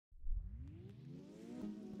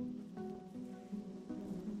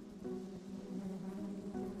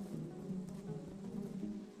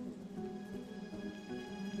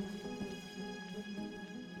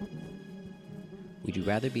Would you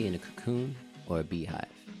rather be in a cocoon or a beehive?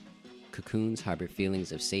 Cocoons harbor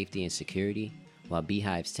feelings of safety and security, while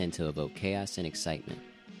beehives tend to evoke chaos and excitement.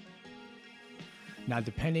 Now,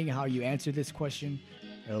 depending how you answer this question,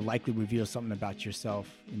 it'll likely reveal something about yourself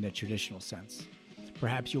in the traditional sense.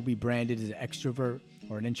 Perhaps you'll be branded as an extrovert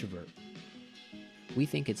or an introvert. We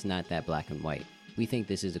think it's not that black and white. We think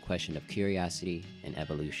this is a question of curiosity and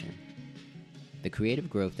evolution. The creative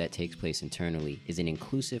growth that takes place internally is an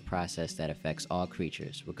inclusive process that affects all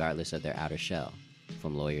creatures, regardless of their outer shell,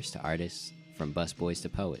 from lawyers to artists, from busboys to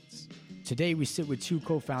poets. Today, we sit with two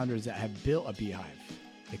co-founders that have built a beehive,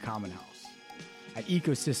 the Common House. An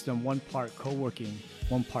ecosystem, one part co-working,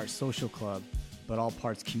 one part social club, but all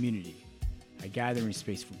parts community, a gathering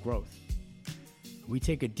space for growth. We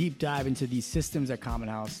take a deep dive into these systems at Common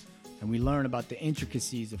House, and we learn about the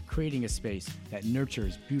intricacies of creating a space that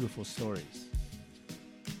nurtures beautiful stories.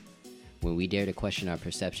 When we dare to question our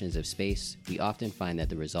perceptions of space, we often find that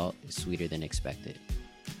the result is sweeter than expected.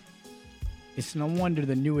 It's no wonder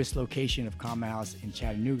the newest location of Common House in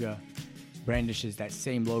Chattanooga brandishes that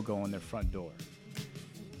same logo on their front door.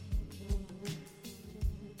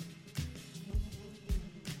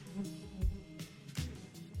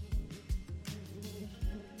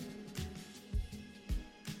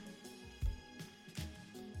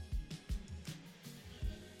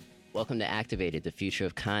 Welcome to Activated, the future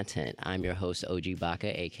of content. I'm your host, OG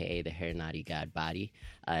Baca, aka the Hair Naughty God Body,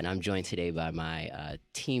 and I'm joined today by my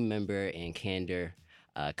team member and Candor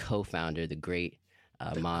co-founder, the great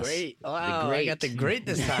Moss. Great! Wow, the great. I got the great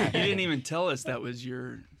this time. You didn't even tell us that was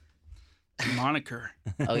your moniker.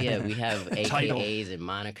 Oh yeah, we have AKAs and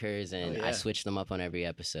monikers, and Oh, yeah. I switch them up on every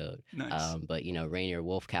episode. Nice. But you know, Rainier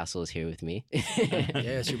Wolfcastle is here with me. Yeah,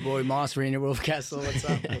 it's your boy Moss, Rainier Wolfcastle. What's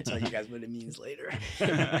up? I'll tell you guys what it means later.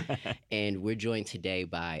 And we're joined today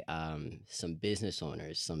by some business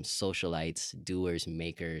owners, some socialites, doers,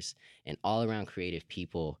 makers, and all-around creative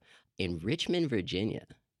people in Richmond, Virginia.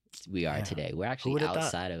 We are today. We're actually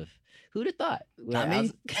outside of... Who'd have thought? Not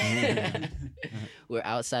me. We're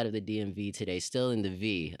outside of the DMV today, still in the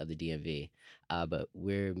V of the DMV, but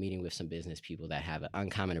we're meeting with some business people that have an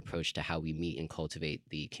uncommon approach to how we meet and cultivate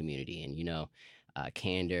the community. And you know,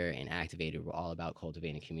 Candor and Activated were all about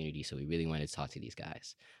cultivating community, so we really wanted to talk to these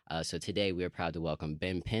guys. So today we're proud to welcome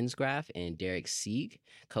Ben Pensgraf and Derek Sieg,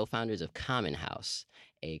 co-founders of Common House,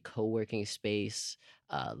 a co-working space.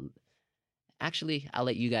 Actually, I'll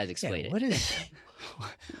let you guys explain it. What is?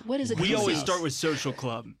 What is a We Common always House? start with social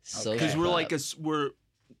club Social because we're club.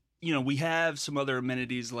 like we have some other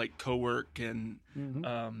amenities like co-work and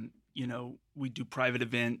we do private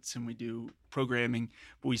events and we do programming,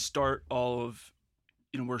 but we start all of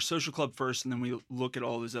we're a social club first, and then we look at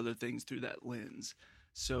all those other things through that lens.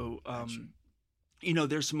 So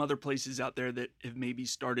there's some other places out there that have maybe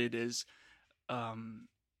started as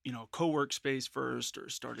co-work space first, or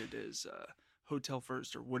started as hotel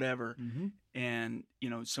first, or whatever. Mm-hmm. And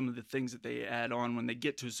some of the things that they add on when they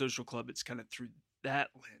get to a social club, it's kind of through that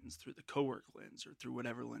lens, through the co-work lens, or through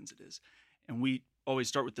whatever lens it is. And we always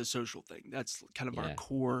start with the social thing. That's kind of our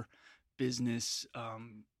core business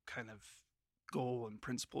kind of goal and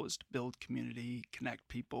principle, is to build community, connect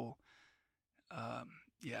people.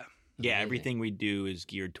 Everything we do is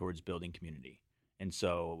geared towards building community. And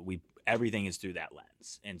so everything is through that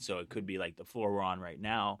lens. And so it could be like the floor we're on right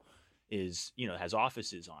now is, has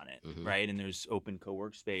offices on it, right? And there's open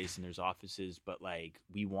co-work space and there's offices, but like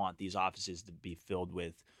we want these offices to be filled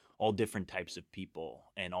with all different types of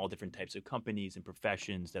people and all different types of companies and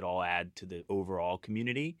professions that all add to the overall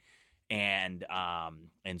community. And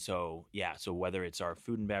so whether it's our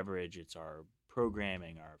food and beverage, it's our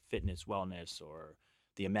programming, our fitness, wellness, or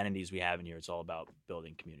the amenities we have in here, it's all about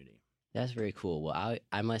building community. That's very cool. Well,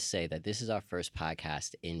 I must say that this is our first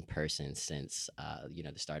podcast in person since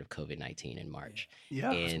the start of COVID-19 in March.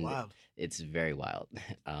 Yeah, and that's wild. It's very wild.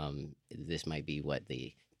 This might be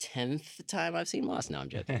the 10th time I've seen Moss. No, I'm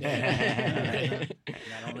joking. Not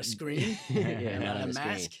on the screen. Not on a the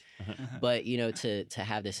mask. screen. But to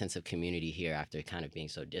have this sense of community here after kind of being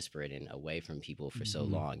so disparate and away from people for so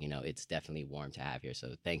long, it's definitely warm to have here.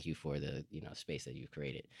 So thank you for the space that you've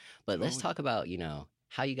created. But let's talk about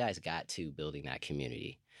how you guys got to building that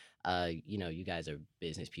community. You guys are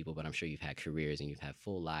business people, but I'm sure you've had careers and you've had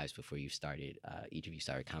full lives before you started. Each of you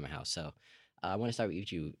started Common House. So I want to start with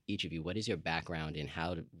each of you. What is your background and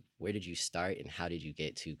where did you start and how did you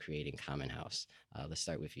get to creating Common House? Let's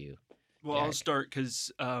start with you. Well, Derek. I'll start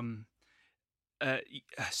because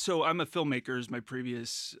so I'm a filmmaker is my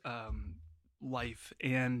previous life,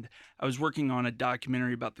 and I was working on a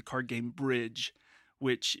documentary about the card game Bridge,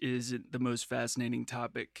 which is the most fascinating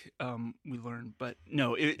topic we learned. But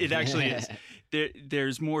no, it actually is.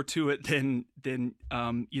 There's more to it than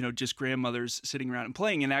just grandmothers sitting around and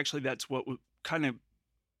playing. And actually, that's what kind of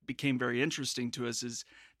became very interesting to us. Is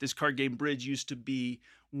this card game Bridge used to be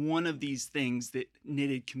one of these things that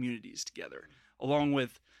knitted communities together, along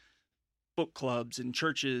with book clubs and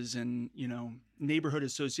churches and neighborhood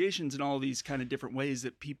associations and all these kind of different ways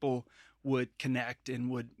that people would connect and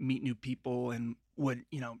would meet new people and would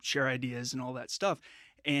share ideas and all that stuff.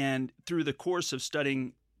 And through the course of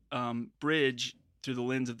studying Bridge through the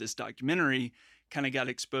lens of this documentary, kind of got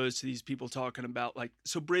exposed to these people talking about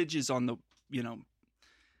so Bridge is on the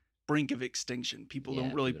brink of extinction. People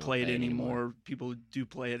don't really play it anymore. People who do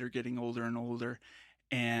play it are getting older and older.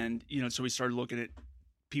 And so we started looking at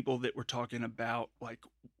people that were talking about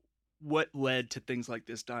what led to things like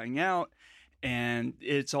this dying out. And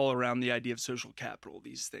it's all around the idea of social capital,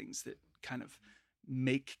 these things that kind of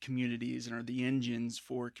make communities and are the engines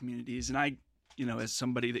for communities. And I, as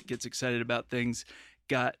somebody that gets excited about things,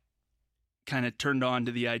 got kind of turned on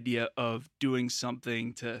to the idea of doing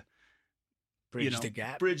something to bridge the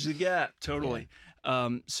gap. Bridge the gap, totally. Yeah.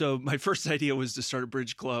 So my first idea was to start a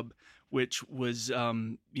bridge club, which was,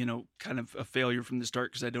 kind of a failure from the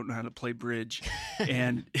start because I don't know how to play bridge.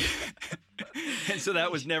 And and so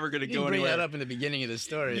that was never going to go anywhere. Bring that up in the beginning of the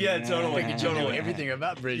story. Yeah, totally. Totally. Everything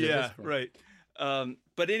about bridge. Yeah, right.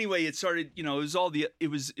 But anyway, it started, it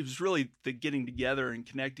was really the getting together and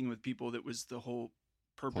connecting with people that was the whole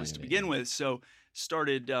purpose to begin with. So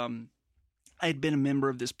started, I had been a member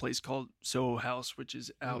of this place called Soho House, which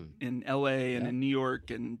is out in LA and in New York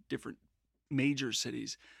and different major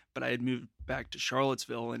cities. But I had moved back to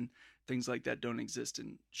Charlottesville, and things like that don't exist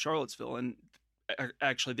in Charlottesville. And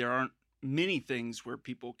actually, there aren't many things where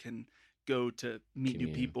people can go to meet new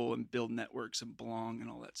people and build networks and belong and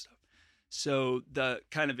all that stuff. So the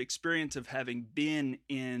kind of experience of having been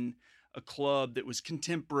in a club that was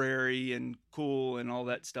contemporary and cool and all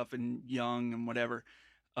that stuff and young and whatever,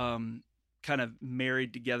 kind of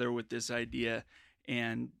married together with this idea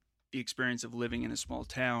and the experience of living in a small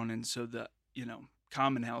town. And so the,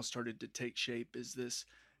 Common House started to take shape as this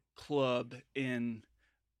club in,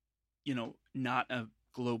 not a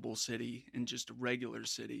global city, in just a regular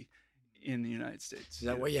city in the United States. Is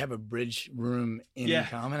that why you have a bridge room in the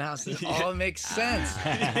Common House? It all makes sense.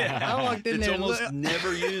 I walked in there. It's almost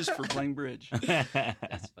never used for playing bridge.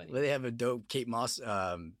 That's funny. Well, they have a dope Kate Moss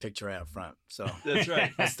picture out front. So that's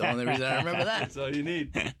right. That's the only reason I remember that. That's all you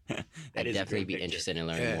need. I'd definitely be interested in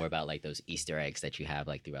learning more about those Easter eggs that you have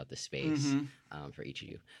throughout the space for each of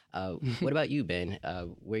you. What about you, Ben?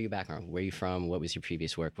 Where are you background? Where are you from? What was your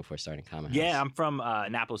previous work before starting Common House? Yeah, I'm from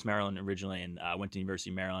Annapolis, Maryland originally, and went to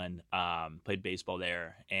University of Maryland. Played baseball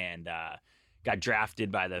there, and got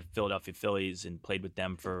drafted by the Philadelphia Phillies and played with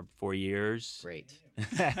them for 4 years. Great.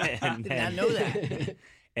 Did not know that.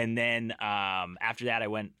 And then after that, I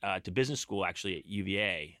went to business school actually at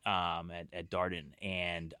UVA at Darden,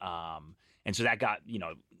 and so that got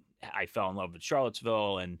I fell in love with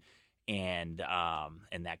Charlottesville and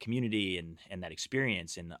that community and that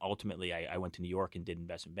experience, and ultimately I went to New York and did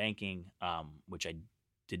investment banking, which I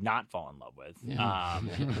did not fall in love with.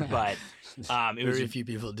 But it was very few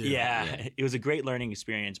people do. Yeah, it was a great learning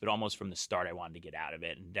experience, but almost from the start, I wanted to get out of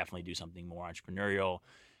it and definitely do something more entrepreneurial.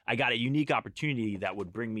 I got a unique opportunity that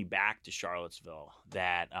would bring me back to Charlottesville.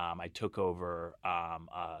 That I took over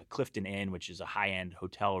Clifton Inn, which is a high-end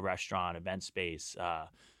hotel, restaurant, event space,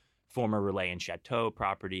 former Relais and Chateau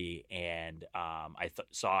property, and I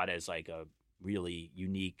saw it as like a really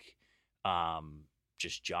unique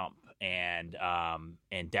just jump and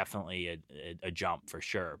definitely a jump for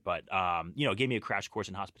sure. But it gave me a crash course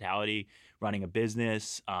in hospitality, running a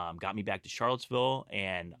business, got me back to Charlottesville,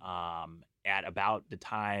 and at about the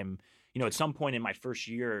time, at some point in my first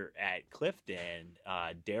year at Clifton,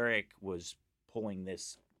 Derek was pulling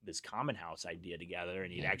this Common House idea together,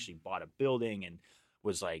 and he'd actually bought a building and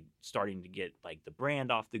was like starting to get like the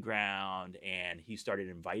brand off the ground, and he started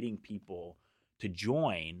inviting people to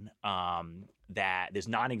join this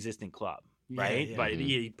non-existent club, right? Yeah. But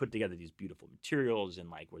he put together these beautiful materials and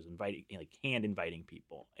was inviting, hand inviting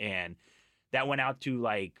people, and that went out to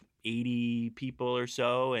 80 people or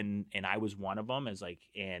so, and I was one of them.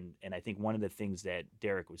 And I think one of the things that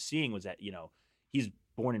Derek was seeing was that he's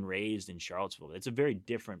born and raised in Charlottesville. It's a very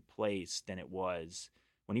different place than it was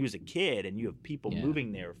when he was a kid, and you have people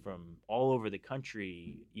moving there from all over the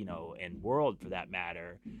country, you know, and world for that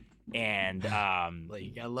matter. And well,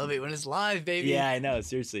 you gotta love it when it's live, baby. yeah, I know,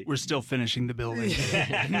 seriously. We're still finishing the building.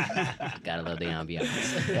 Gotta love the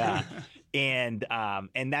ambiance. Yeah. And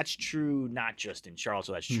that's true not just in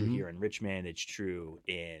Charlottesville, that's true here in Richmond, it's true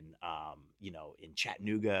in you know, in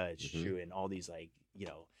Chattanooga, it's true in all these, like, you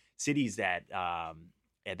know, cities that are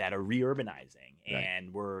reurbanizing.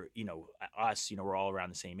 And we're, you know, us, you know, we're all around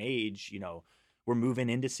the same age, you know, we're moving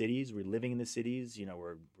into cities, we're living in the cities, you know,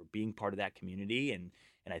 we're being part of that community. And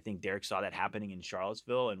I think Derek saw that happening in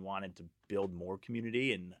Charlottesville and wanted to build more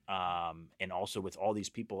community. And also with all these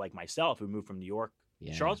people like myself who moved from New York,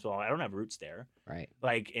 Charlottesville, I don't have roots there. Right.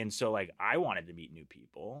 Like, and so like I wanted to meet new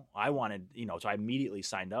people. I wanted, you know, so I immediately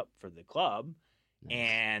signed up for the club.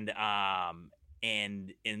 Nice.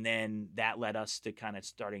 And then that led us to kind of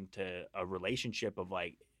starting to a relationship of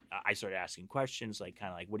like, I started asking questions, like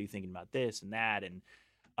kind of like, what are you thinking about this and that? And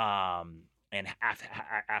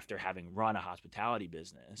after having run a hospitality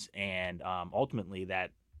business, and ultimately that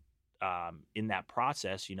in that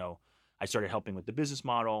process, you know, I started helping with the business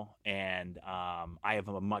model, and I have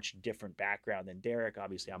a much different background than Derek.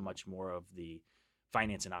 Obviously, I'm much more of the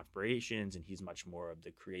finance and operations, and he's much more of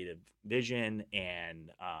the creative vision,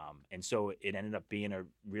 and so it ended up being a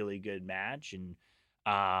really good match. And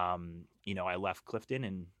you know, I left Clifton,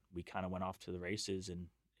 and we kind of went off to the races, and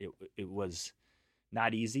it was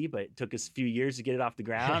not easy, but it took us a few years to get it off the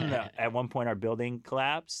ground. At one point, our building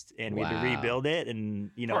collapsed, and we had to rebuild it.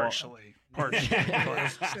 And you know, partially. Only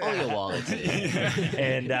a wall or two.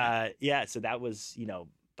 And yeah, so that was, you know,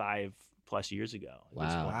 5+ years ago.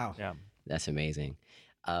 Wow. Yeah, that's amazing.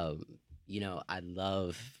 You know, I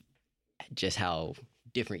love just how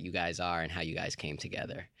different you guys are and how you guys came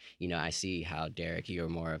together. You know, I see how, Derek, you're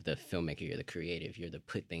more of the filmmaker, you're the creative, you're the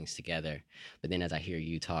put things together. But then as I hear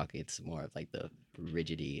you talk, it's more of like the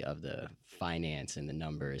rigidity of the finance and the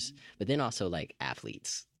numbers, but then also like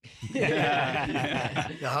athletes.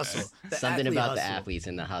 The hustle. Something about the athletes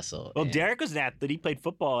and the hustle. Well, Derek was an athlete. He played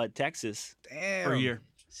football at Texas. Damn. For a year.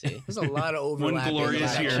 See? There's a lot of overlap. One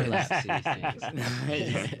glorious year. Nice.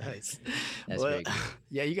 That's very good.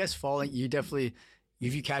 Yeah, you guys falling. You definitely,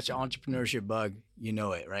 if you catch an entrepreneurship bug, you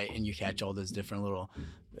know it, right? And you catch all those different little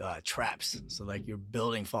traps. So like your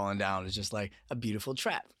building falling down is just like a beautiful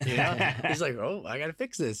trap. You know, it's like, oh, I gotta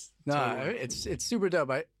fix this. No, Totally. it's super dope.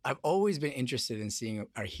 I've always been interested in seeing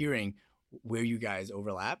or hearing where you guys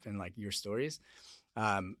overlap and like your stories.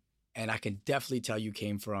 And I can definitely tell you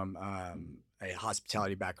came from a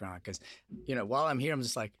hospitality background, because, you know, while I'm here, I'm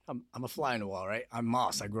just like, I'm a fly on the wall, right? I'm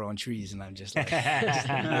moss. I grow on trees, and I'm just like just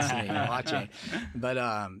listening and watching. But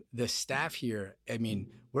the staff here, I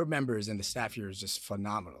mean, we're members, and the staff here is just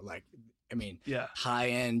phenomenal. Like, I mean, high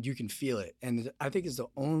end, you can feel it. And I think it's the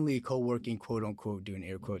only co-working, quote unquote, doing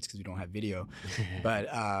air quotes because we don't have video, but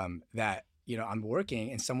that, you know, I'm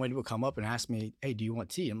working and someone will come up and ask me, hey, do you want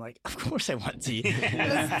tea? I'm like, of course I want tea.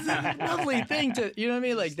 That's a lovely thing to, you know what I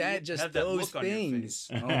mean? Like that, just have that those look on your things.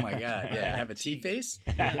 face. Oh my God. Yeah. Have a tea face?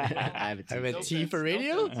 I have Have a tea for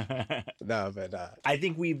radio? No, but I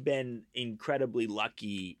think we've been incredibly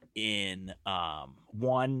lucky in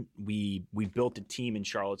one, we built a team in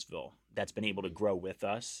Charlottesville that's been able to grow with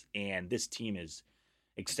us, and this team is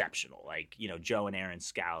exceptional. Like, you know, Joe and Aaron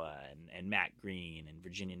Scala and Matt Green and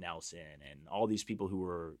Virginia Nelson and all these people who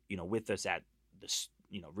were, you know, with us at the,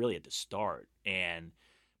 you know, really at the start.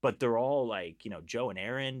 But they're all like, you know, Joe and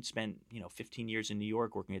Aaron spent, you know, 15 years in New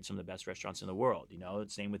York working at some of the best restaurants in the world, you know,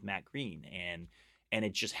 same with Matt Green. And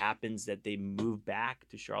it just happens that they moved back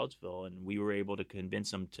to Charlottesville, and we were able to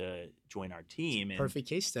convince them to join our team. And perfect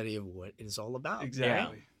case study of what it is all about.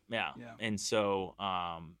 Exactly. Yeah. And so,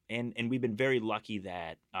 and we've been very lucky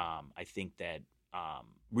that I think that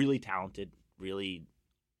really talented, really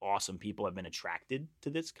awesome people have been attracted to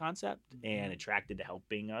this concept and attracted to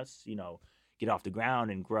helping us, you know, get off the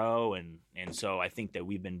ground and grow. And so I think that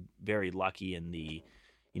we've been very lucky in the,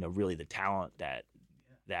 you know, really the talent that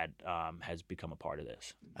has become a part of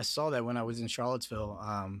this. I saw that when I was in Charlottesville.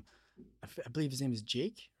 I believe his name is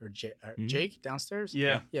Jake or Jake downstairs.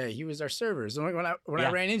 Yeah, he was our server. So when I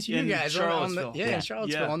ran into you guys in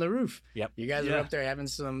Charlottesville on the roof. Yep. You guys were up there having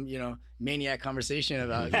some, you know, maniac conversation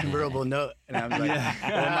about convertible note, and I was like,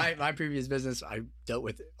 well, my previous business, I dealt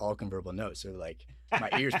with all convertible notes, so like my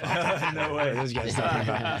ears popped out. No way. Those guys talking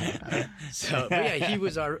about. So, but yeah, he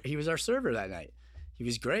was our server that night. he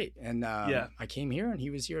was great. And I came here and he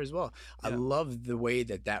was here as well. I love the way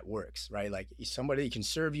that works, right? Like somebody can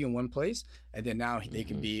serve you in one place and then now they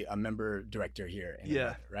can be a member director here in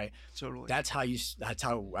another, right? Totally. That's how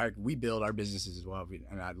we build our businesses as well.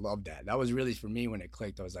 And I love that. That was really for me when it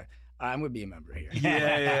clicked. I was like, I'm going to be a member here.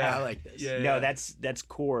 Yeah. I like this. No, that's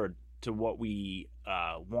core to what we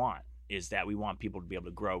want, is that we want people to be able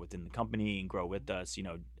to grow within the company and grow with us. You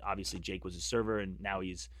know, obviously Jake was a server and now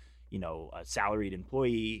he's, you know, a salaried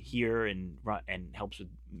employee here and helps with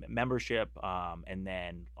membership. And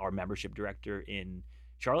then our membership director in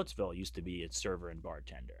Charlottesville used to be a server and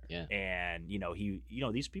bartender. Yeah. And, you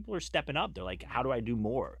know, these people are stepping up. They're like, how do I do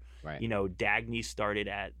more? Right. You know, Dagny started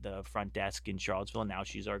at the front desk in Charlottesville and now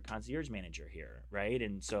she's our concierge manager here. Right.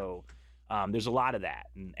 And so there's a lot of that.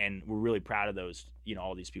 And we're really proud of those, you know,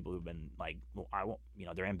 all these people who've been like, well,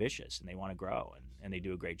 they're ambitious and they want to grow and they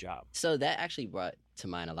do a great job. So that actually brought to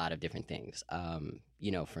mind a lot of different things.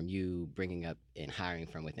 You know, from you bringing up and hiring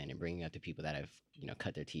from within and bringing up the people that have, you know,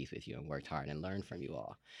 cut their teeth with you and worked hard and learned from you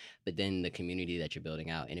all. But then the community that you're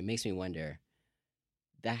building out. And it makes me wonder,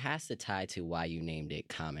 that has to tie to why you named it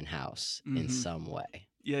Common House in some way.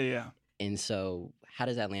 Yeah. And so how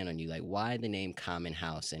does that land on you? Like, why the name Common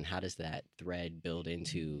House, and how does that thread build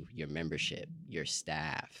into your membership, your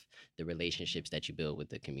staff, the relationships that you build with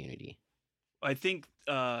the community? I think,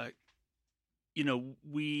 you know,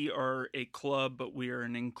 we are a club, but we are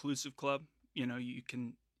an inclusive club. You know, you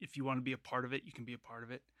can, if you want to be a part of it, you can be a part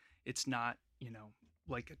of it. It's not, you know,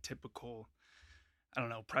 like a typical, I don't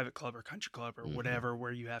know, private club or country club or whatever,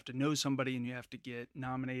 where you have to know somebody and you have to get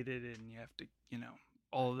nominated and you have to, you know,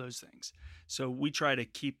 all of those things. So we try to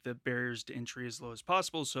keep the barriers to entry as low as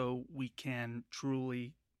possible so we can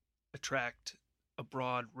truly attract a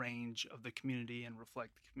broad range of the community and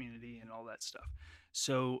reflect the community and all that stuff.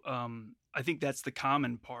 So I think that's the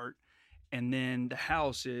common part. And then the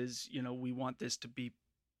house is, you know, we want this to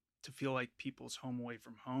feel like people's home away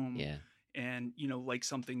from home. Yeah. And, you know, like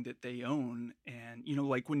something that they own. And, you know,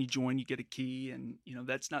 like when you join, you get a key. And, you know,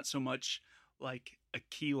 that's not so much like a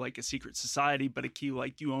key like a secret society, but a key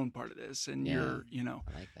like you own part of this. And you're, you know,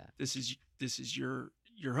 I like that. This is your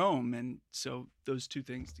home. And so those two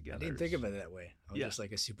things together. I didn't think of it that way. I was just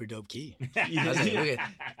like a super dope key. Yeah. I was like, look at,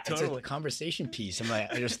 Totally. it's a conversation piece. I'm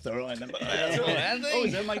like, I just throw it in the Oh,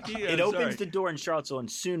 is that my key? It opens the door in Charlottesville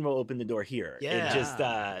and soon will open the door here. Yeah. It just,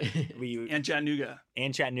 and Chattanooga.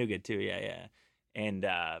 And Chattanooga too. Yeah. And,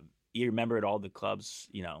 you remember at all the clubs,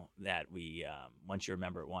 you know, that we, once you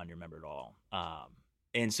remember at one, you remember it all.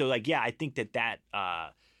 And so like, yeah, I think that,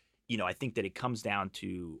 you know, I think that it comes down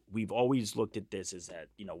to, we've always looked at this as that,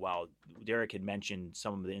 you know, while Derek had mentioned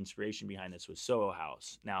some of the inspiration behind this was Soho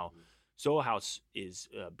House. Now, Soho House is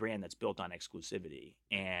a brand that's built on exclusivity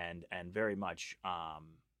and very much,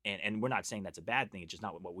 and we're not saying that's a bad thing. It's just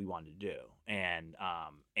not what we wanted to do. And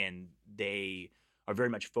they are very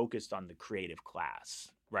much focused on the creative class,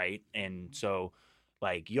 right? And so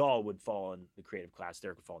like y'all would fall in the creative class,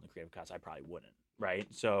 Derek would fall in the creative class. I probably wouldn't. Right.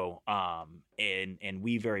 So, and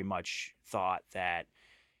we very much thought that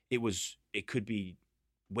it could be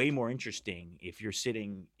way more interesting if you're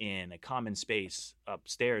sitting in a common space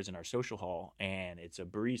upstairs in our social hall and it's a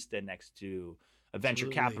barista next to a venture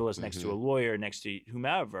capitalist, next to a lawyer, next to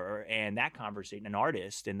whomever, and that conversation, an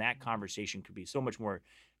artist, and that conversation could be so much more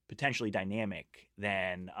potentially dynamic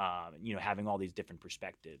than, you know, having all these different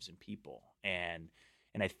perspectives and people. And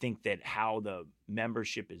I think that how the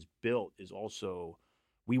membership is built is also,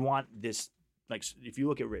 we want this, like if you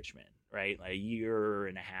look at Richmond, right, like a year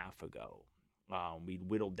and a half ago, we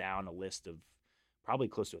whittled down a list of probably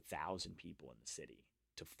close to 1,000 people in the city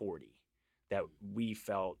to 40 that we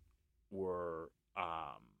felt were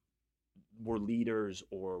leaders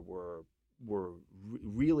or were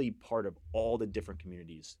really part of all the different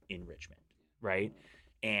communities in Richmond, right?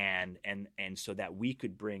 And so that we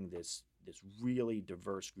could bring this really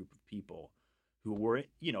diverse group of people who were,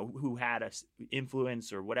 you know, who had a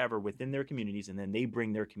influence or whatever within their communities, and then they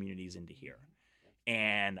bring their communities into here.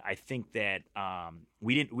 And I think that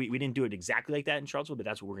we didn't do it exactly like that in Charlottesville, but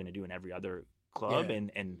that's what we're going to do in every other club.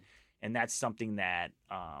 Yeah. And that's something that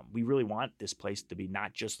we really want this place to be,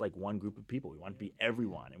 not just like one group of people. We want it to be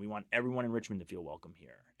everyone, and we want everyone in Richmond to feel welcome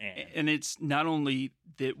here. And it's not only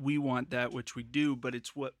that we want that, which we do, but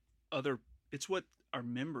it's what our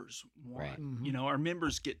members want. Right. You know, our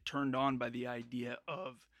members get turned on by the idea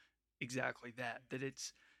of exactly that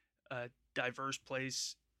it's a diverse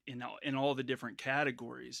place in all the different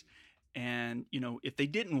categories. And, you know, if they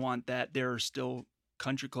didn't want that, there are still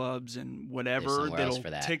country clubs and whatever somewhere else that'll for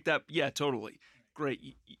that. take that. Yeah, totally.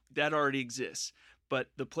 Great. That already exists. but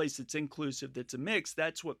the place that's inclusive, that's a mix,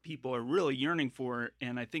 that's what people are really yearning for.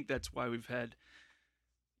 And I think that's why we've had,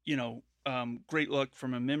 great luck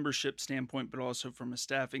from a membership standpoint, but also from a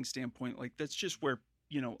staffing standpoint. Like that's just where,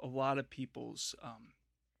 a lot of people's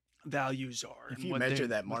values are. If and you what measure they-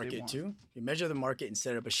 that what they market want. too, you measure the market and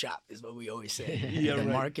set up a shop is what we always say. Yeah, the right.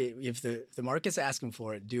 market, if the market's asking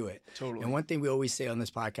for it, do it. Totally. And one thing we always say on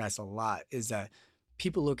this podcast a lot is that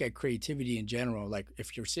people look at creativity in general. Like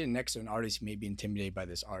if you're sitting next to an artist, you may be intimidated by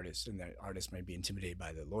this artist, and the artist may be intimidated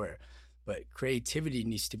by the lawyer. But creativity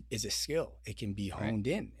is a skill. It can be honed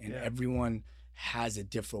in, and everyone has a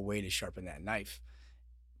different way to sharpen that knife.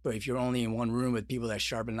 But if you're only in one room with people that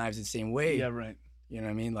sharpen knives the same way, Yeah, right. you know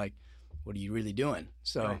what I mean? Like, what are you really doing?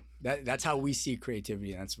 So that's how we see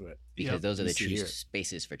creativity, and that's what because those are we the see true here.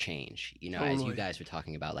 spaces for change. As you Totally. guys were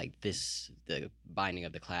talking about, like the binding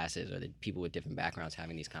of the classes or the people with different backgrounds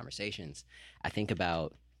having these conversations, I think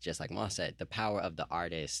about, just like Moss said, the power of the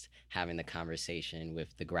artist having the conversation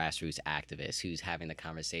with the grassroots activist who's having the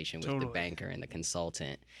conversation with the Totally. banker and the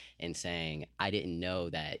consultant and saying, I didn't know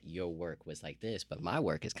that your work was like this, but my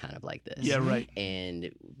work is kind of like this. Yeah, right. And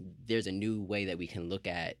there's a new way that we can look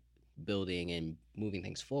at building and moving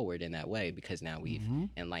things forward in that way, because now we've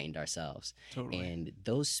enlightened ourselves. Totally. And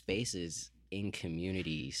those spaces in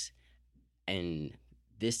communities, and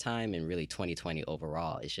this time and really 2020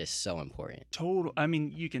 overall, is just so important. Total. I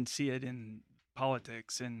mean, you can see it in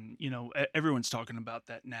politics, and everyone's talking about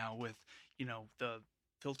that now with the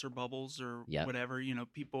filter bubbles or Yep. whatever.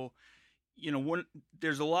 People.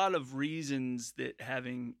 There's a lot of reasons that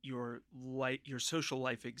having your social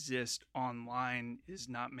life exist online is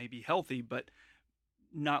not maybe healthy, but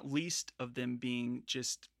not least of them being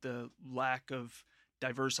just the lack of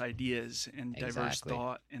diverse ideas and diverse Exactly.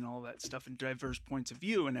 thought and all that stuff and diverse points of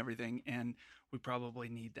view and everything. And we probably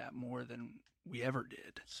need that more than we ever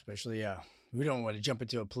did. Especially, we don't want to jump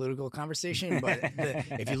into a political conversation, but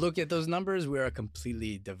if you look at those numbers, we're a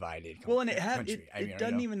completely divided Well, and country. it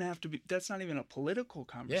doesn't even have to be, that's not even a political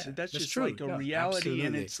conversation. Yeah, that's that's just true. like a No, reality. And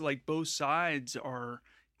absolutely. it's like both sides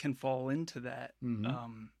can fall into that,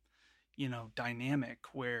 Mhm. dynamic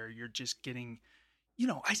where you're just getting,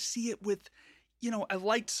 I see it with, I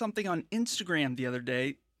liked something on Instagram the other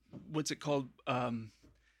day. What's it called?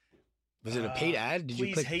 Was it a paid ad? Did you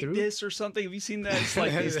Please click hate through? this or something. Have you seen that? It's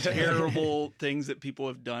like these terrible things that people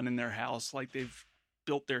have done in their house. Like they've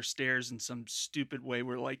built their stairs in some stupid way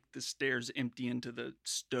where like the stairs empty into the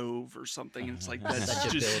stove or something. And it's like, that's Such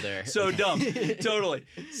a just builder. so dumb. Totally.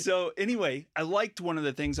 So anyway, I liked one of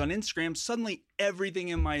the things on Instagram. Suddenly everything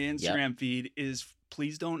in my Instagram feed is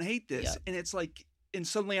please don't hate this. Yep. And it's like, and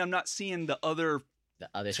suddenly I'm not seeing the other The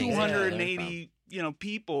other things that I learned from. 280,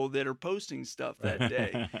 people that are posting stuff that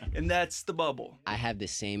day. And that's the bubble. I have the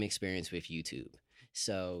same experience with YouTube.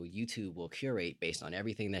 So YouTube will curate based on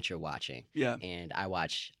everything that you're watching. Yeah. And I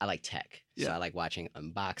like tech. So Yeah. I like watching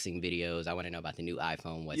unboxing videos. I want to know about the new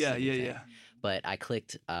iPhone. What's Yeah, the new yeah, thing. yeah. But I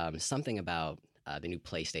clicked something about the new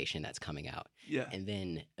PlayStation that's coming out. Yeah. And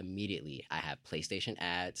then immediately I have PlayStation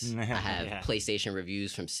ads. I have Yeah. PlayStation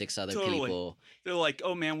reviews from 6 other Totally. people. They're like,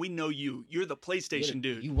 oh man, we know you. You're the PlayStation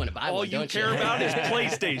dude. You want to buy All one, you don't care about is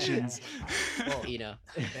PlayStations. Well, You know.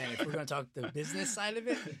 man, if we're gonna talk the business side of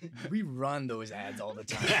it, we run those ads all the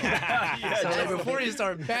time. Yeah, so like, totally. before you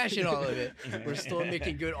start bashing all of it, we're still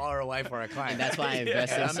making good ROI for our clients. And that's why I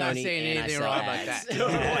invest in I'm Sony not saying and I anything sell wrong ads.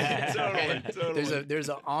 about that. Totally. There's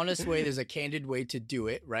an honest way, there's a candid way to do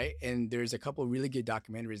it, right? And there's a couple really good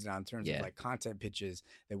documentaries now in terms Yeah. of like content pitches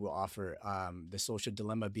that we'll offer. The Social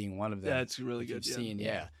Dilemma being one of them. That's really if good. You've Yeah. seen,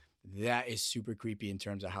 yeah. That is super creepy in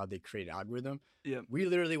terms of how they create an algorithm. Yeah. We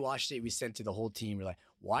literally watched it. We sent to the whole team. We're like,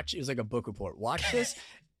 watch. It was like a book report. Watch this.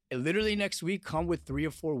 And literally next week, come with 3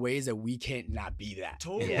 or 4 ways that we can't not be that.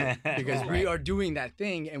 Totally. Yeah. Because we Right. are doing that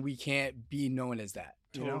thing and we can't be known as that.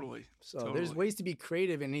 you know? Totally. So Totally. there's ways to be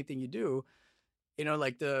creative in anything you do.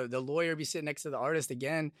 Like the lawyer be sitting next to the artist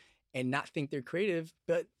again and not think they're creative,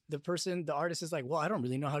 but the artist is like, well, I don't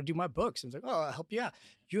really know how to do my books. And it's like, oh, I'll help you out.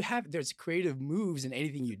 There's creative moves in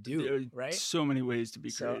anything you do, There are right? so many ways to be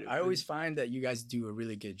So creative. I always find that you guys do a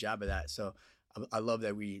really good job of that. So I love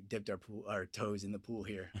that we dipped our toes in the pool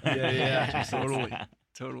here. Yeah.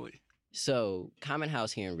 Totally. So Common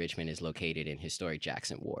House here in Richmond is located in historic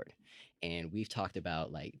Jackson Ward. And we've talked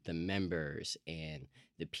about like the members and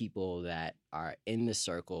the people that are in the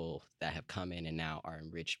circle that have come in and now are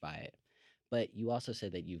enriched by it. But you also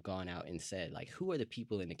said that you've gone out and said, like, who are the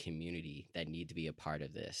people in the community that need to be a part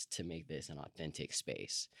of this to make this an authentic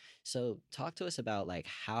space? So talk to us about, like,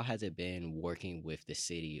 how has it been working with the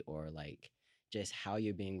city, or, like, just how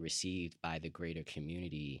you're being received by the greater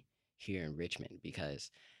community here in Richmond?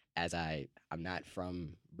 Because I'm not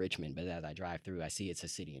from Richmond, but as I drive through, I see it's a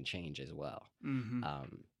city in change as well. Mm-hmm.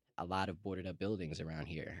 A lot of boarded up buildings around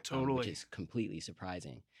here, Totally. which is completely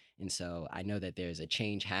surprising. And so I know that there's a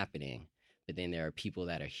change happening, but then there are people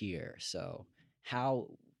that are here. So how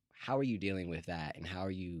are you dealing with that, and how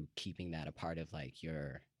are you keeping that a part of like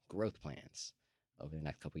your growth plans over the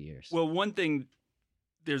next couple of years? Well, one thing,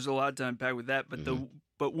 there's a lot to unpack with that, but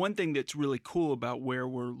but one thing that's really cool about where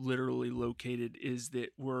we're literally located is that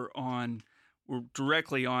we're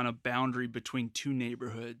directly on a boundary between two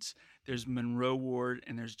neighborhoods. There's Monroe Ward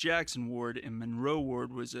and there's Jackson Ward, and Monroe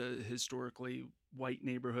Ward was a historically white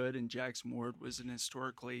neighborhood and Jackson Ward was an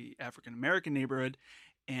historically African American neighborhood.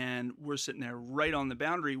 And we're sitting there right on the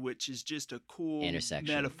boundary, which is just a cool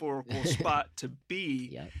metaphorical spot to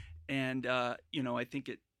be. Yep. And, I think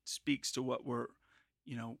it speaks to what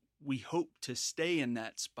we hope to stay in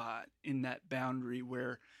that spot, in that boundary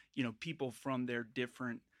where, people from their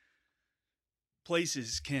different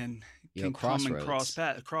places can come and cross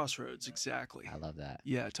paths. Crossroads, exactly. I love that.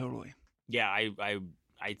 Yeah, totally. Yeah,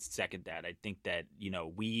 I second that. I think that,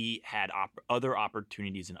 we had other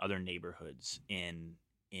opportunities in other neighborhoods in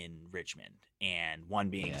Richmond, and one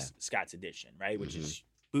being Scott's Addition, right, which is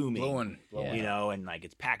booming, blowing. And like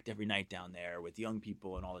it's packed every night down there with young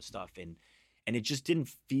people and all this stuff, and it just didn't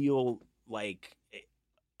feel like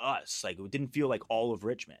us, like it didn't feel like all of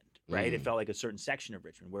Richmond, right? It felt like a certain section of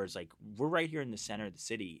Richmond, whereas like we're right here in the center of the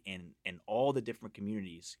city, and all the different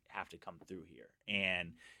communities have to come through here,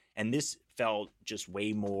 and this felt just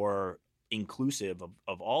way more inclusive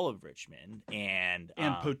of all of Richmond and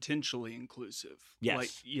potentially inclusive.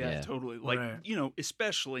 Yes. Totally. Like,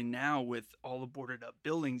 especially now with all the boarded up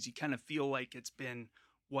buildings, you kind of feel like it's been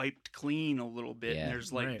wiped clean a little bit. Yeah. And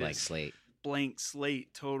there's like this blank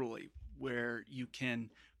slate, totally, where you can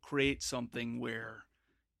create something where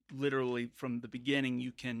literally from the beginning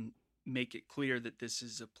you can make it clear that this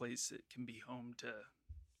is a place that can be home to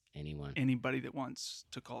anybody that wants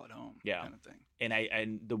to call it home, kind of thing.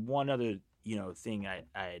 And the one other thing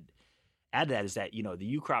I'd add to that is that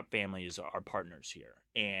the Ucrop family is our partners here,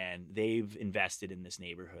 and they've invested in this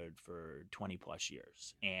neighborhood for 20 plus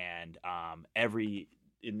years, and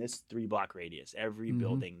in this 3-block radius, every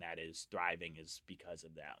building that is thriving is because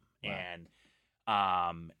of them.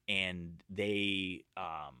 Wow. And they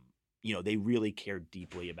they really care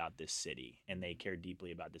deeply about this city, and they care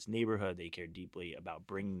deeply about this neighborhood. They care deeply about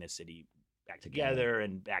bringing the city back together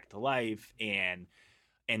and back to life. And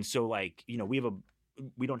so like,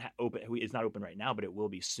 we don't have it's not open right now, but it will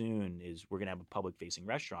be soon. We're going to have a public facing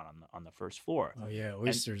restaurant on the first floor. Oh yeah.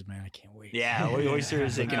 Oysters, man. I can't wait. Yeah.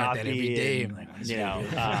 Oysters and coffee. At that every day.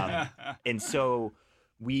 And so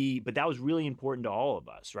but that was really important to all of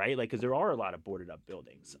us, right? Like, cause there are a lot of boarded up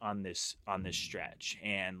buildings on this stretch.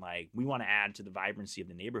 And like, we want to add to the vibrancy of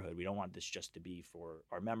the neighborhood. We don't want this just to be for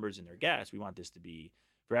our members and their guests. We want this to be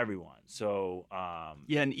for everyone. So,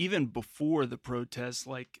 and even before the protests,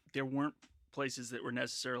 like there weren't places that were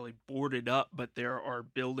necessarily boarded up, but there are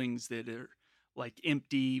buildings that are like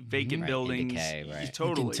empty, vacant buildings. Decay, right.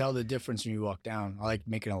 Totally. You can tell the difference when you walk down. I like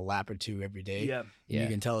making a lap or two every day. Yeah. You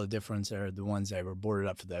can tell the difference are the ones that were boarded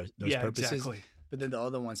up for those purposes. Exactly. But then the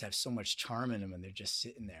other ones have so much charm in them, and they're just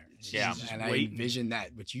sitting there. And I envisioned that,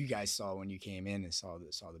 what you guys saw when you came in and saw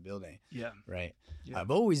the building. Yeah. Right. Yeah.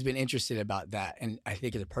 I've always been interested about that, and I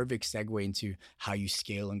think it's a perfect segue into how you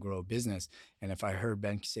scale and grow a business. And if I heard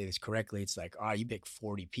Ben say this correctly, it's like, you pick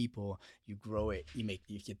 40 people, you grow it, you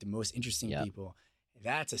get the most interesting people.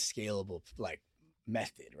 That's a scalable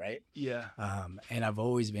method, right? Yeah. And I've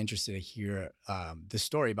always been interested to hear the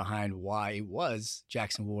story behind why it was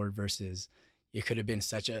Jackson Ward versus. It could have been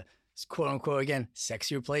such a quote unquote, again,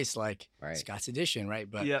 sexier place like Scott's Addition, right?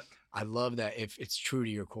 But I love that if it's true to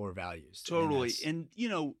your core values. Totally. And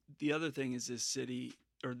the other thing is this city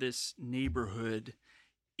or this neighborhood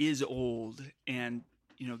is old, and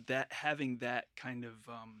that having that kind of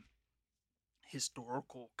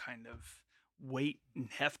historical kind of weight and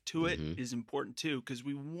heft to it is important too, because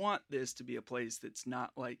we want this to be a place that's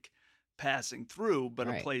not like passing through, but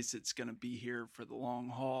a place that's going to be here for the long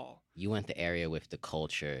haul. You want the area with the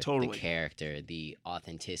culture, the character, the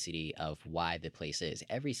authenticity of why the place is.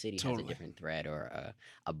 Every city has a different thread or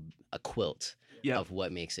a quilt of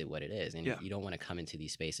what makes it what it is. And you don't want to come into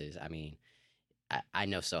these spaces. I mean, I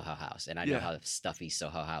know Soho House, and I know how stuffy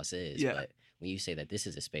Soho House is, but when you say that this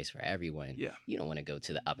is a space for everyone, you don't want to go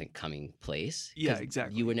to the up-and-coming place. Yeah,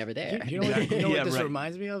 exactly. You were never there. You know what this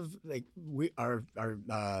reminds me of? Like our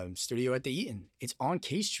studio at the Eaton. It's on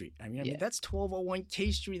K Street. I mean, that's 1201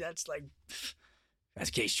 K Street. That's like that's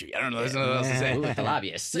K Street. I don't know. There's nothing else to say. Ooh, the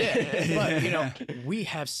lobbyists. Yeah, but you know, we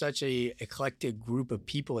have such a eclectic group of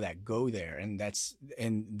people that go there, and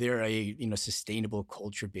they're a sustainable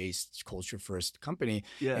culture-based, culture-first company.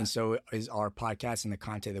 Yeah. And so is our podcast and the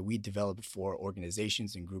content that we develop for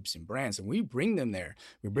organizations and groups and brands, and we bring them there.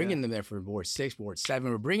 We're bringing them there for Ward 6, Ward 7.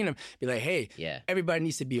 We're bringing them, be like, hey, everybody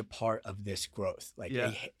needs to be a part of this growth. Like,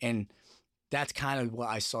 and that's kind of what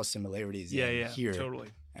I saw similarities in here. Totally.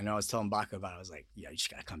 And I was telling Baca about it. I was like, you just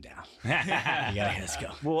got to come down. Let's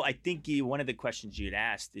go. Well, I think one of the questions you had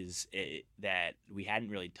asked is that we hadn't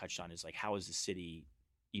really touched on is like, how has the city,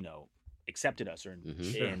 accepted us? Or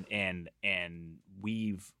and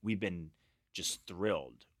we've been just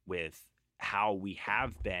thrilled with how we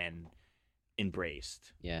have been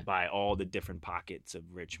embraced by all the different pockets of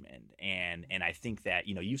Richmond. And I think that,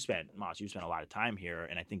 you've spent a lot of time here,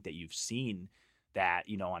 and I think that you've seen that,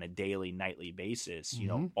 on a daily, nightly basis,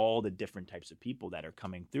 all the different types of people that are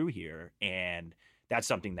coming through here. And that's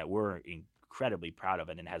something that we're incredibly proud of.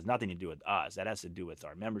 And it has nothing to do with us. That has to do with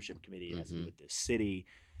our membership committee. It has to do with the city.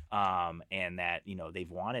 And that,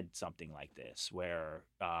 they've wanted something like this where,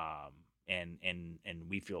 and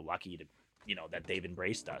we feel lucky to, that they've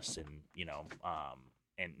embraced us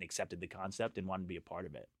and accepted the concept and wanted to be a part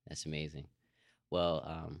of it. That's amazing.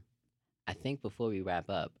 Well, I think before we wrap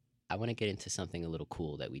up, I want to get into something a little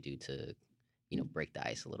cool that we do to, break the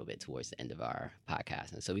ice a little bit towards the end of our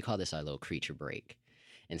podcast. And so we call this our little creature break.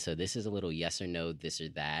 And so this is a little yes or no, this or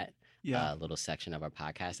that little section of our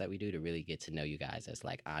podcast that we do to really get to know you guys as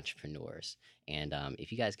like entrepreneurs. And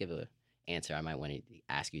if you guys give an answer, I might want to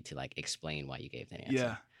ask you to like explain why you gave that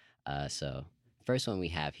answer. Yeah. So first one we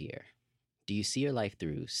have here. Do you see your life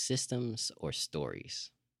through systems or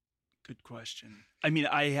stories? Good question. I mean,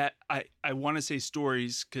 I want to say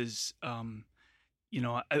stories because,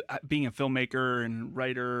 being a filmmaker and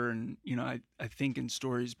writer and, I think in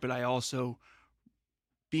stories, but I also,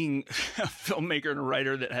 being a filmmaker and a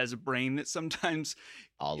writer that has a brain that sometimes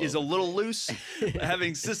is a little loose,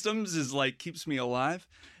 having systems is like keeps me alive.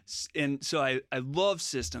 And so I love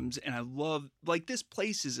systems, and I love, like, this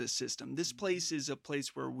place is a system. This place is a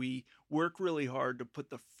place where we work really hard to put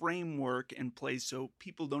the framework in place so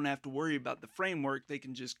people don't have to worry about the framework. They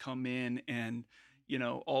can just come in and,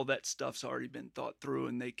 all that stuff's already been thought through,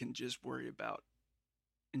 and they can just worry about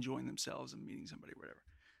enjoying themselves and meeting somebody, whatever.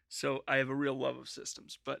 So I have a real love of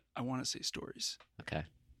systems, but I want to say stories. Okay.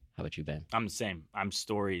 How about you, Ben? I'm the same. I'm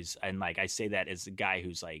stories. And like, I say that as a guy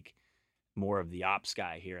who's like more of the ops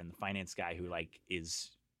guy here and the finance guy who like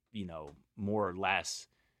is, more or less,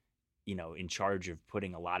 in charge of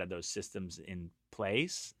putting a lot of those systems in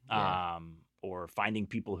place, or finding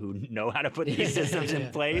people who know how to put these systems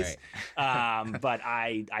in place. Right. But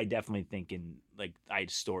I definitely think in like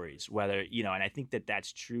stories, whether, and I think that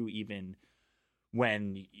that's true even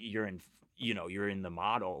when you're in, you're in the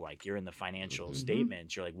model, like you're in the financial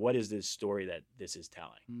statements, you're like, what is this story that this is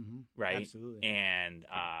telling? Right. Absolutely. And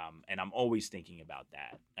I'm always thinking about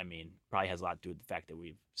that. I mean, probably has a lot to do with the fact that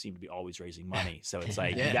we seem to be always raising money. So it's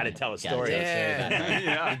like, you got to tell a story.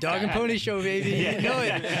 The Dog and Pony Show, baby. You know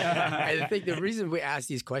it. I think the reason we ask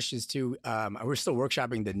these questions too, we're still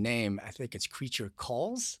workshopping the name. I think it's Creature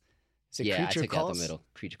Calls. I took out the middle.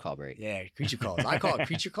 Creature call break. Yeah, creature calls. I call it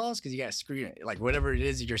creature calls because you got to scream it. Like whatever it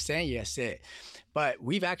is that you're saying, you got to say it. But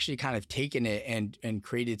we've actually kind of taken it and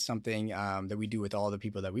created something that we do with all the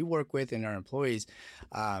people that we work with and our employees.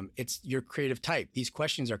 It's your creative type. These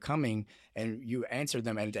questions are coming and you answer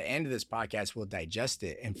them. And at the end of this podcast, we'll digest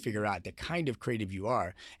it and figure out the kind of creative you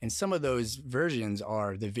are. And some of those versions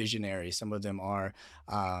are the visionary. Some of them are,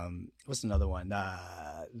 what's another one?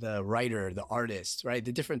 The writer, the artist, right?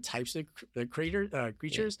 The different types of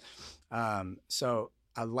creatures. So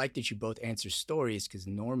I like that you both answer stories because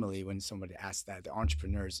normally when somebody asks that, the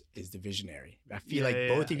entrepreneurs is the visionary. I feel like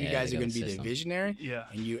both of you guys are going to be the visionary,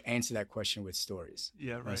 and you answer that question with stories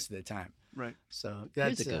most of the time. Right. So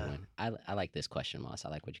that's a good one. I like this question, Moss. I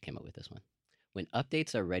like what you came up with this one. When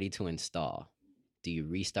updates are ready to install, do you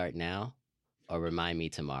restart now or remind me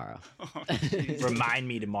tomorrow? Remind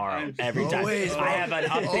me tomorrow every time. Always, I have an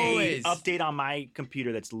update on my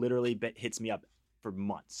computer that's literally hits me up for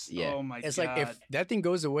months. Yeah. Oh my God. It's like if that thing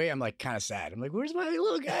goes away, I'm like kind of sad. I'm like, where's my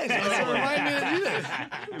little guy? Remind me to do this.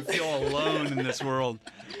 I feel alone in this world.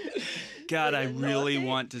 God, I really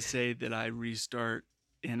want to say that I restart,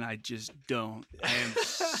 and I just don't. I am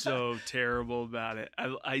so terrible about it.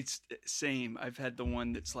 Same. I've had the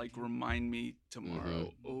one that's like, remind me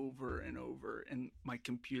tomorrow over and over, and my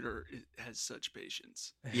computer has such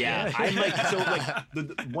patience. Yeah, I'm like, so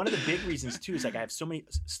like one of the big reasons too is like I have so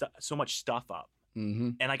much stuff up Mm-hmm.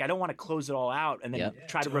 And like I don't want to close it all out and then Yep.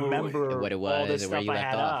 try to Totally. remember What it all was this and where stuff you I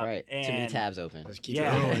left had off, up. right? Too many And- tabs open. Let's keep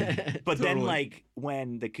Yeah. it going. But then Totally. like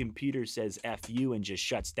when the computer says F you and just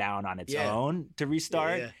shuts down on its Yeah. own to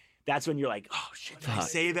restart, Yeah. that's when you're like, oh shit, did I Fuck.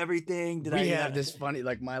 save everything? Did We I have this funny,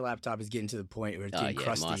 like my laptop is getting to the point where it's Oh, getting yeah,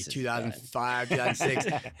 crusty. Moss is 2005, 2006,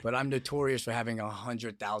 but I'm notorious for having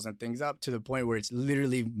 100,000 things up to the point where it's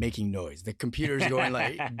literally making noise. The computer's going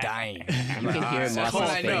like dying. I'm You like, can hear "Ah, that's Moss's all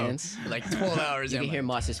I know." fans. Like 12 hours You in. can hear like,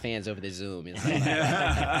 Moss's fans over the Zoom. It's like,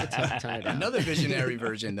 turn it down. Another visionary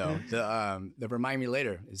version, though, the Remind Me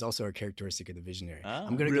Later is also a characteristic of the visionary. Oh,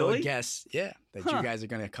 I'm going to go really? and guess, that you guys are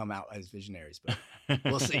going to come out as visionaries, but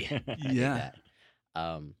we'll see. Yeah.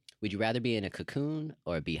 that. Would you rather be in a cocoon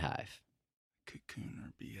or a beehive? Cocoon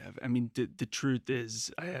or beehive. I mean, the truth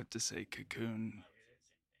is, I have to say cocoon.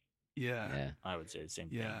 Yeah. Yeah. I would say the same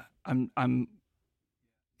thing. Yeah. I'm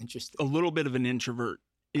Interesting. a little bit of an introvert,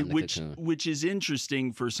 I'm the which cocoon. which is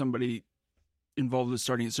interesting for somebody involved with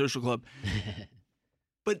starting a social club.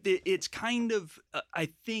 But it's kind of, I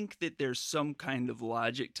think that there's some kind of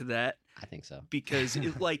logic to that I think so. because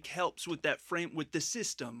it like helps with that frame, with the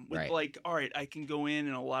system, with Right. like, all right, I can go in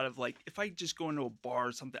and a lot of like, if I just go into a bar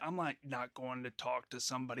or something, I'm like not going to talk to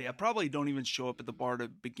somebody. I probably don't even show up at the bar to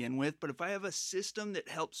begin with. But if I have a system that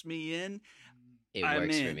helps me in, It I'm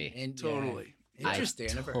works for in. me. And, Totally. Interesting.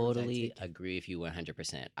 I never heard that totally take. agree with you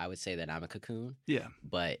 100%. I would say that I'm a cocoon, Yeah,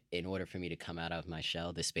 but in order for me to come out of my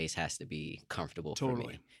shell, the space has to be comfortable for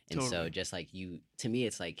Totally. me. And so Totally. just like you, to me,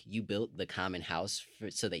 it's like you built the common house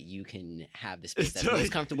so that you can have the space that's Totally.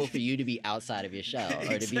 most comfortable for you to be outside of your shell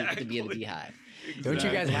or to be in the Exactly. beehive. Don't you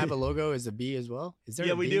guys Exactly. have a logo as a bee as well? Is there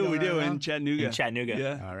Yeah, a we bee do. going We do in around? Chattanooga. In Chattanooga.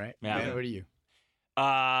 Yeah. All right. Yeah. Man, what are you?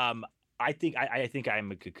 I think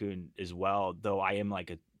I'm a cocoon as well, though I am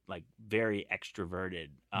like very extroverted.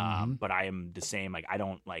 Mhm. But I am the same. Like I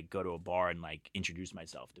don't like go to a bar and like introduce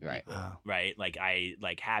myself to Right. people. Wow. Right. Like I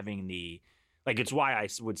like having it's why I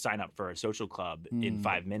would sign up for a social club in Mm.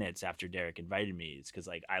 5 minutes after Derek invited me. It's because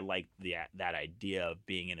like I like that idea of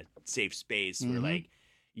being in a safe space where Mhm. like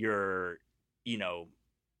you're,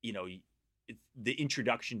 the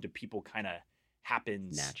introduction to people kind of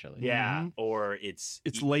happens Naturally. Yeah. Mhm. Or it's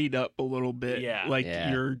It's laid up a little bit. Yeah. Like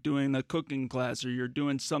Yeah. you're doing a cooking class or you're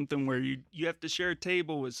doing something where you have to share a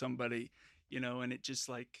table with somebody, and it just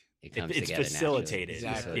like It comes it's together facilitated.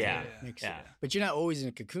 Exactly. Yeah. Makes Yeah. sense. But you're not always in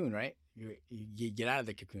a cocoon, right? You get out of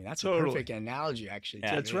the cocoon. That's a Totally. perfect analogy, actually. Yeah.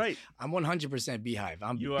 to That's it. right. I'm 100% beehive.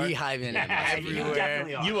 I'm You are? beehiving Yeah, you everywhere.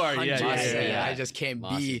 definitely are. You are, yeah, Moss is Yeah, beehive. I just can't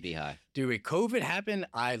Moss is be. beehive. Dude, when COVID happened,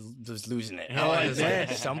 I was losing it. Oh, I was I like,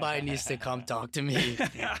 bet. somebody needs to come talk to me. It's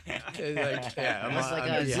like, yeah, I'm, It's like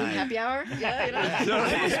I'm a Zoom beehive. happy hour.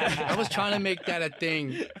 Yeah, I was trying to make that a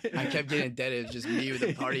thing. I kept getting indebted. Just me with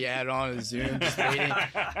the party hat on and Zoom, just waiting.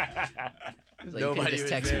 It's like, Nobody you was could just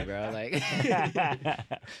text me, there. bro. Like,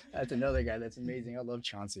 That's another guy. That's amazing. I love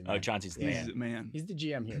Chauncey. Man. Oh, Chauncey's the Yeah. He's man. a man. He's the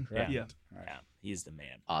GM here, correct? Yeah. All right. Yeah, he's the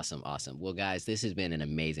man. awesome. Well, guys, this has been an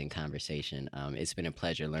amazing conversation. It's been a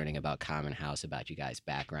pleasure learning about Common House, about you guys'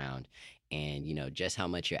 background, and just how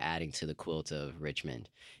much you're adding to the quilt of Richmond.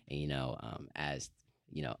 And as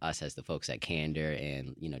us as the folks at Candor,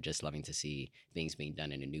 and just loving to see things being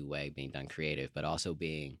done in a new way, being done creative, but also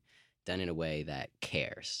being done in a way that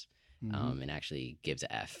cares. Mhm. And actually gives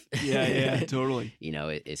a F. Yeah, totally.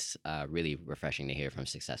 It's really refreshing to hear from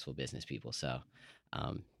successful business people. So,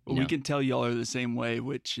 But we can tell y'all are the same way,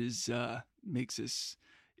 which is makes us.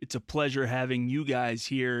 It's a pleasure having you guys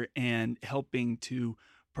here and helping to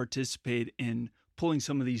participate in pulling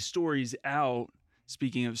some of these stories out.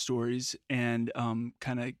 Speaking of stories, and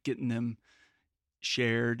kind of getting them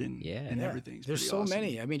shared and Yeah. and Yeah. everything. There's so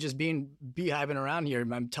many. I mean, just beehiving around here,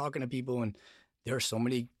 I'm talking to people, and there are so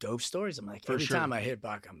many dope stories. I'm like, For every sure. time I hit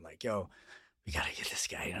back, I'm like, yo, we gotta get this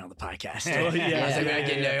guy on the podcast. Oh, yeah. I was like, we gotta Yeah,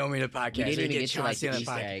 get yeah. Naomi on the podcast. We didn't We even get to like Chauncey the on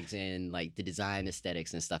Easter podcast. eggs and like the design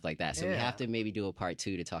aesthetics and stuff like that. So we Yeah. have to maybe do a part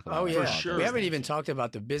 2 to talk about. Oh like, yeah, all sure. we those haven't things. even talked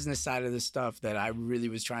about the business side of this stuff that I really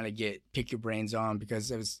was trying to pick your brains on, because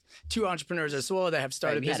there was two entrepreneurs as well that have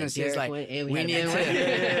started we had a businesses. Derek Like one and we we had a need to.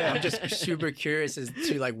 Ben one. I'm just super curious as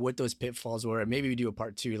to like what those pitfalls were. Maybe we do a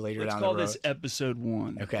part 2 later Let's down call the road. this episode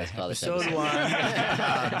 1. Okay, Let's call this episode episode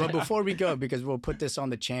 1. But before we go, because we'll put this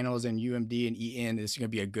on the channels and UMD and EN, this is going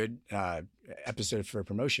to be a good episode for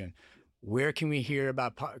promotion. Where can we hear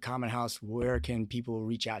about Common House? Where can people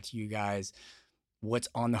reach out to you guys? What's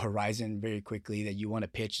on the horizon very quickly that you want to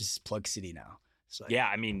pitch? This is Plug City now. So, Yeah,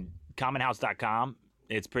 I mean, commonhouse.com.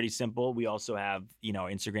 It's pretty simple. We also have,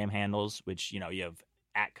 Instagram handles, which, you have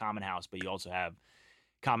at Common House, but you also have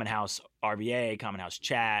Common House RVA, Common House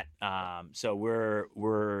Chat. So we'll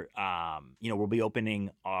be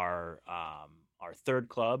opening our our third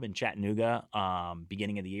club in Chattanooga,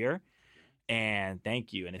 beginning of the year. And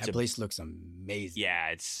thank you. And it's that place looks amazing. Yeah,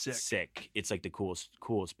 it's sick. It's like the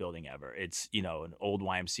coolest building ever. It's, you know, an old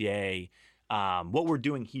YMCA. What we're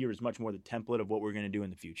doing here is much more the template of what we're going to do in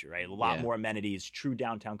the future, right? A lot more amenities, true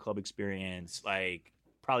downtown club experience, like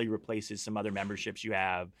probably replaces some other memberships you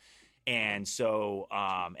have. And so,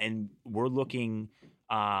 and we're looking,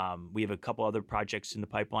 we have a couple other projects in the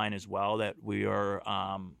pipeline as well that we're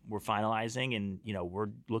finalizing, and, you know, we're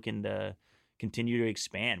looking to continue to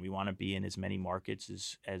expand. We want to be in as many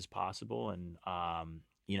markets as possible. And,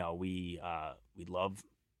 you know, we love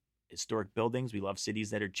historic buildings. We love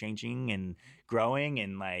cities that are changing and growing,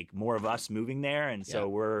 and like more of us moving there. And so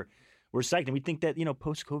we're psyched. And we think that, you know,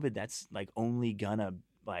 post-COVID, that's like only gonna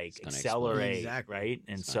like accelerate, exactly. right?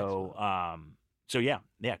 And so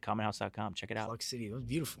yeah, commonhouse.com. Check it out. Clark City, it was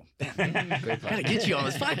beautiful. Gotta get you on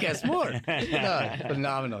this podcast more. No,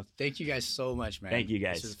 phenomenal. Thank you guys so much, man. Thank you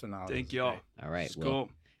guys. This is phenomenal. Thank y'all. All right. Well, cool.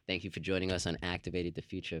 Thank you for joining us on Activated the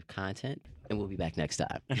Future of Content, and we'll be back next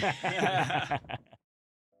time.